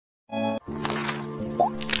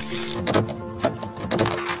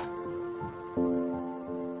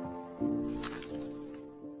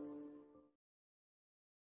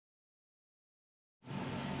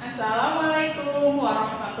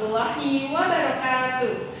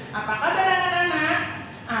wabarakatuh. Apa kabar anak-anak?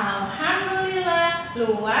 Alhamdulillah,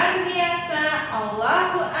 luar biasa.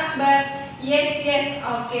 Allahu Akbar. Yes,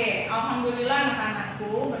 oke. Alhamdulillah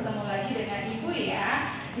anak-anakku, bertemu lagi dengan Ibu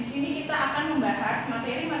ya. Di sini kita akan membahas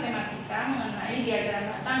materi matematika mengenai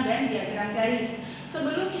diagram batang dan diagram garis.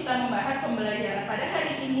 Sebelum kita membahas pembelajaran pada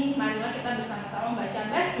hari ini, marilah kita bersama-sama membaca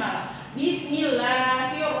basmalah.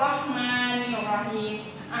 Bismillahirrahmanirrahim.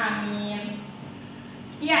 Amin.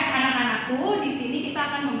 Ya, anak-anakku, di sini kita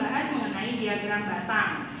akan membahas mengenai diagram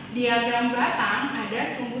batang. Diagram batang ada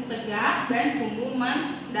sumbu tegak dan sumbu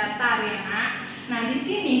mendatar ya, Nak. Nah, di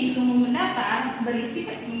sini di sumbu mendatar berisi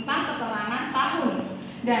tentang keterangan tahun,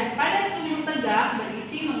 dan pada sumbu tegak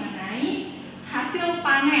berisi mengenai hasil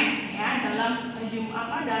panen ya dalam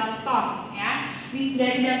dalam ton ya.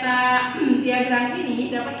 Dari data diagram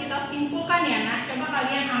ini dapat kita simpulkan ya, Nak. Coba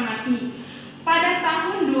kalian amati. Pada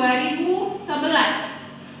tahun 2011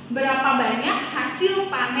 berapa banyak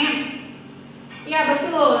hasil panen? Ya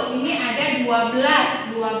betul, ini ada 12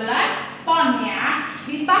 ton ya.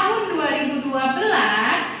 Di tahun 2012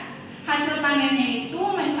 hasil panennya itu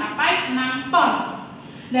mencapai 6 ton.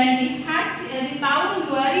 Dan di tahun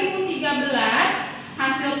 2013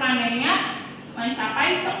 hasil panennya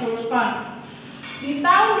mencapai 10 ton. Di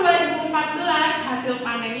tahun 2014 hasil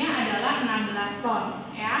panennya adalah 16 ton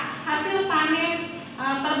ya. Hasil panen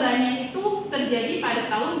terbanyak itu terjadi pada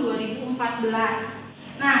tahun 2014.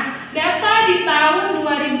 Nah, data di tahun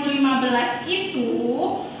 2015 itu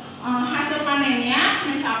hasil panennya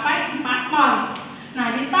mencapai 4 ton.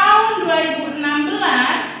 Nah, di tahun 2016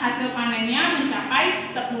 hasil panennya mencapai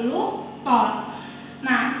 10 ton.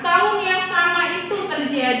 Nah, tahun yang sama itu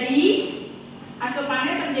terjadi, hasil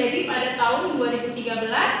panen terjadi pada tahun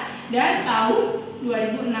 2013 dan tahun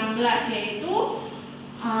 2016, yaitu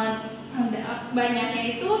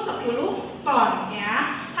banyaknya itu 10 ton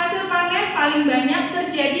ya. Hasil panen paling banyak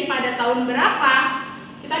terjadi pada tahun berapa?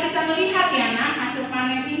 Kita bisa melihat ya, Nah, hasil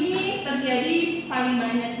panen ini terjadi paling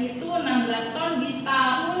banyak itu 16 ton di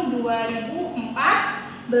tahun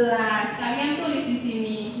 2014. Kalian tulis di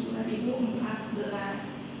sini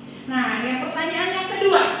 2014. Nah, yang pertanyaan yang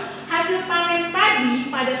kedua, hasil panen padi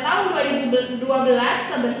pada tahun 2012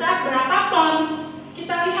 sebesar berapa ton?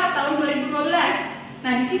 Kita lihat tahun 2012.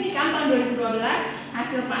 Nah, di sini kan tahun 2012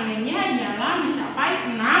 hasil panennya ialah mencapai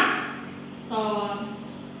 6 ton.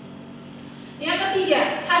 Yang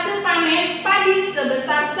ketiga, hasil panen padi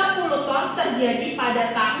sebesar 10 ton terjadi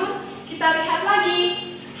pada tahun, kita lihat lagi,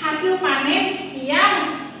 hasil panen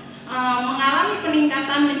yang mengalami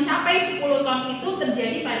peningkatan mencapai 10 ton itu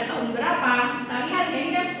terjadi pada tahun berapa? Kita lihat ya, ini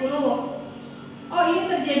kan 10. Oh, ini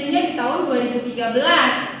terjadinya di tahun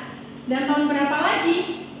 2013. Dan tahun berapa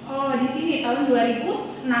lagi? Oh, di sini tahun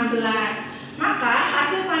 2016. Maka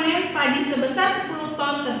hasil panen padi sebesar 10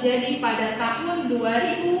 ton terjadi pada tahun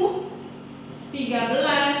 2013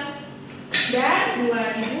 dan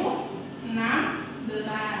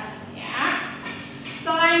 2016 ya.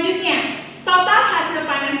 Selanjutnya, total hasil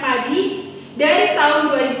panen padi dari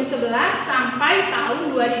tahun 2011 sampai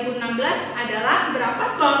tahun 2016 adalah berapa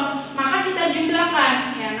ton? Maka kita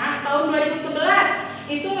jumlahkan ya. Nah, tahun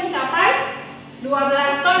 2011 itu mencapai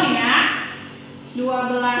 12 ton ya.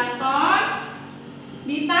 12 ton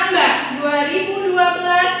ditambah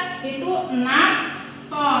 2012 itu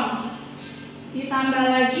 6 ton. Ditambah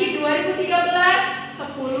lagi 2013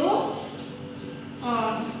 10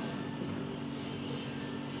 ton.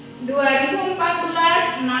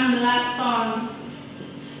 2014 16 ton.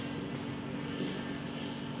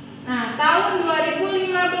 Nah, tahun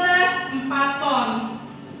 2015 4 ton.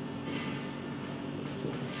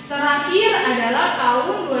 Terakhir adalah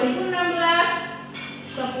tahun 2016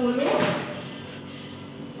 10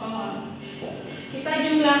 ton. Kita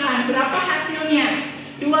jumlahkan berapa hasilnya?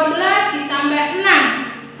 12 ditambah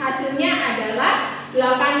 6 hasilnya adalah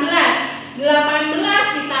 18.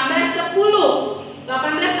 18 ditambah 10.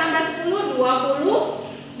 18 tambah 10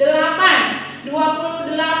 28.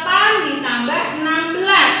 28 ditambah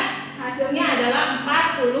 16 hasilnya adalah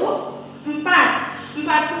 44.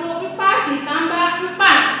 44 ditambah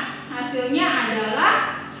 4 hasilnya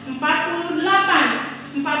adalah 48.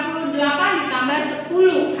 48 ditambah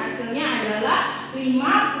 10 hasilnya adalah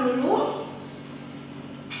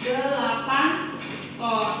 58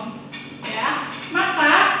 ton ya.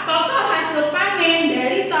 Maka total hasil panen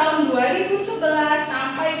dari tahun 2011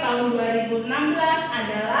 sampai tahun 2016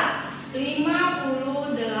 adalah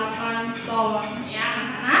 58 ton ya,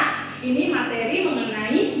 anak-anak. Ini materi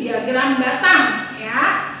mengenai diagram batang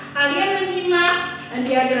ya. Kalian menyimak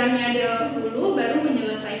diagramnya dahulu baru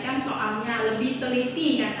menyelesaikan soalnya, lebih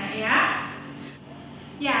teliti ya, Nak ya.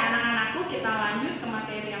 Ya, anak-anakku, kita lanjut ke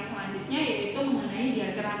materi yang selanjutnya, yaitu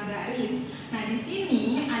di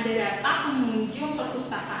sini ada data pengunjung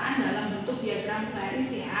perpustakaan dalam bentuk diagram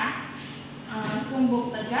garis ya. Sumbu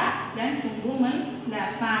tegak dan sumbu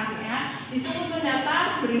mendatar ya. Di sumbu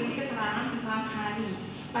mendatar berisi keterangan tentang hari.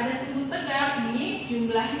 Pada sumbu tegak ini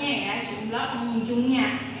jumlahnya ya, jumlah pengunjungnya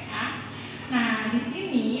ya. Nah, di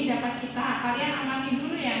sini dapat kalian amati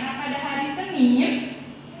dulu ya. Nah, pada hari Senin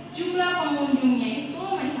jumlah pengunjungnya itu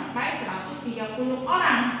mencapai 130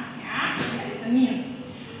 orang ya, hari Senin.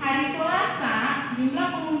 Hari Selasa jumlah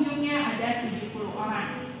pengunjungnya ada 70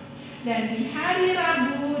 orang. Dan di hari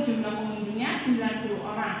Rabu jumlah pengunjungnya 90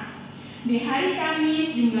 orang. Di hari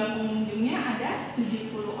Kamis jumlah pengunjungnya ada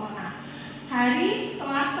 70 orang. Hari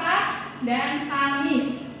Selasa dan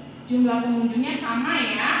Kamis jumlah pengunjungnya sama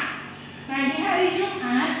ya. Nah, di hari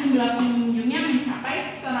Jumat jumlah pengunjungnya mencapai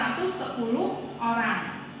 110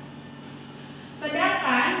 orang.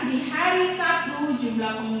 Sedangkan di hari Sabtu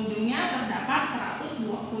jumlah pengunjungnya terdapat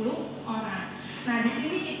 120 orang. Nah, di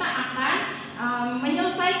sini kita akan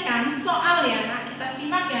menyelesaikan soal ya, Nak. Kita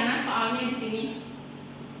simak ya, Nak, soalnya di sini.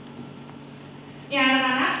 Ya,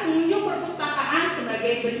 anak-anak, pengunjung perpustakaan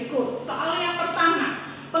sebagai berikut. Soal yang pertama,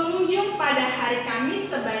 pengunjung pada hari Kamis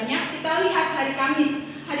sebanyak, kita lihat hari Kamis.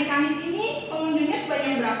 Hari Kamis ini pengunjungnya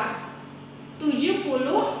sebanyak berapa? 70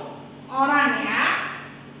 orang ya.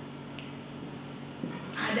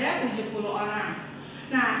 Ada 70 orang.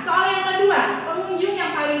 Nah, soal yang kedua, pengunjung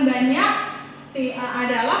yang paling banyak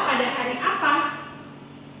adalah pada hari apa?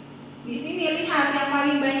 Di sini lihat yang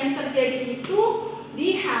paling banyak terjadi itu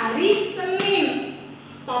di hari Senin.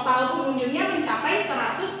 Total pengunjungnya mencapai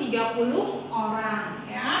 130 orang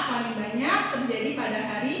ya. Paling banyak terjadi pada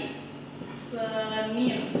hari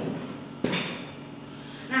Senin.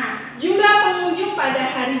 Nah, jumlah pengunjung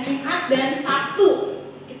pada hari Jumat dan Sabtu.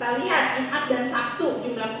 Kita lihat Jumat dan Sabtu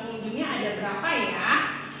jumlah pengunjungnya ada berapa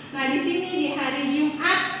ya? Nah, di sini di hari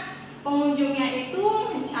Jumat pengunjungnya itu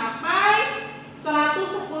mencapai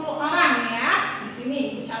 110 orang ya. Di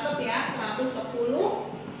sini dicatat ya,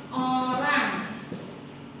 110 orang.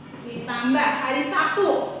 Ditambah hari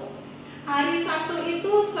Sabtu. Hari Sabtu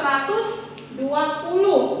itu 120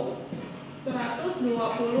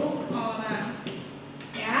 orang.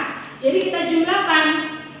 Ya. Jadi kita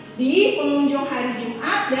jumlahkan di pengunjung hari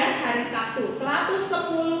Jumat dan hari Sabtu.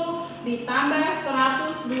 110 ditambah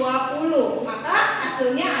 120, maka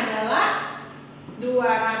hasilnya adalah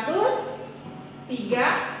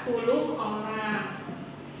 230 orang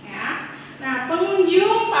ya. Nah,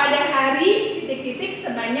 pengunjung pada hari titik-titik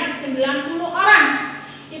sebanyak 90 orang.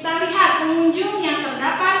 Kita lihat pengunjung yang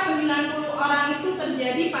terdapat 90 orang itu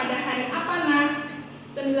terjadi pada hari apa, Nah?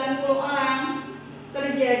 90 orang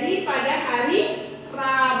terjadi pada hari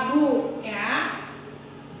Rabu ya.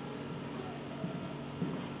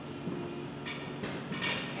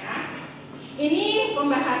 Ini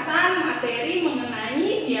pembahasan materi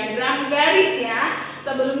mengenai diagram garis ya.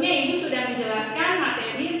 Sebelumnya Ibu sudah menjelaskan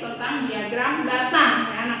materi tentang diagram batang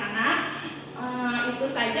ya, anak-anak. Itu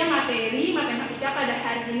saja materi matematika pada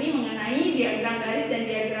hari ini mengenai diagram garis dan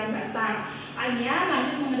diagram batang. Kalian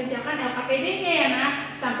lanjut mengerjakan LKPD-nya ya,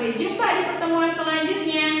 Nak. Sampai jumpa di pertemuan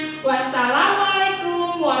selanjutnya.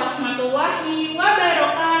 Wassalamualaikum warahmatullahi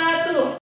wabarakatuh.